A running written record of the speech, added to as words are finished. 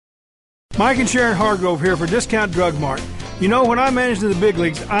Mike and Sharon Hargrove here for Discount Drug Mart. You know, when I managed in the big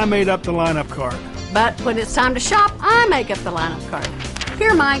leagues, I made up the lineup card. But when it's time to shop, I make up the lineup card.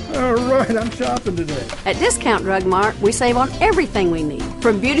 Here, Mike. All right, I'm shopping today. At Discount Drug Mart, we save on everything we need,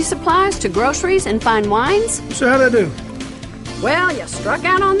 from beauty supplies to groceries and fine wines. So how'd I do? Well, you struck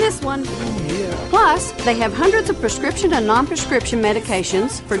out on this one. Yeah. Plus, they have hundreds of prescription and non-prescription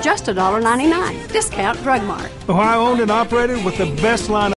medications for just $1.99. Discount Drug Mart. Ohio owned and operated with the best lineup.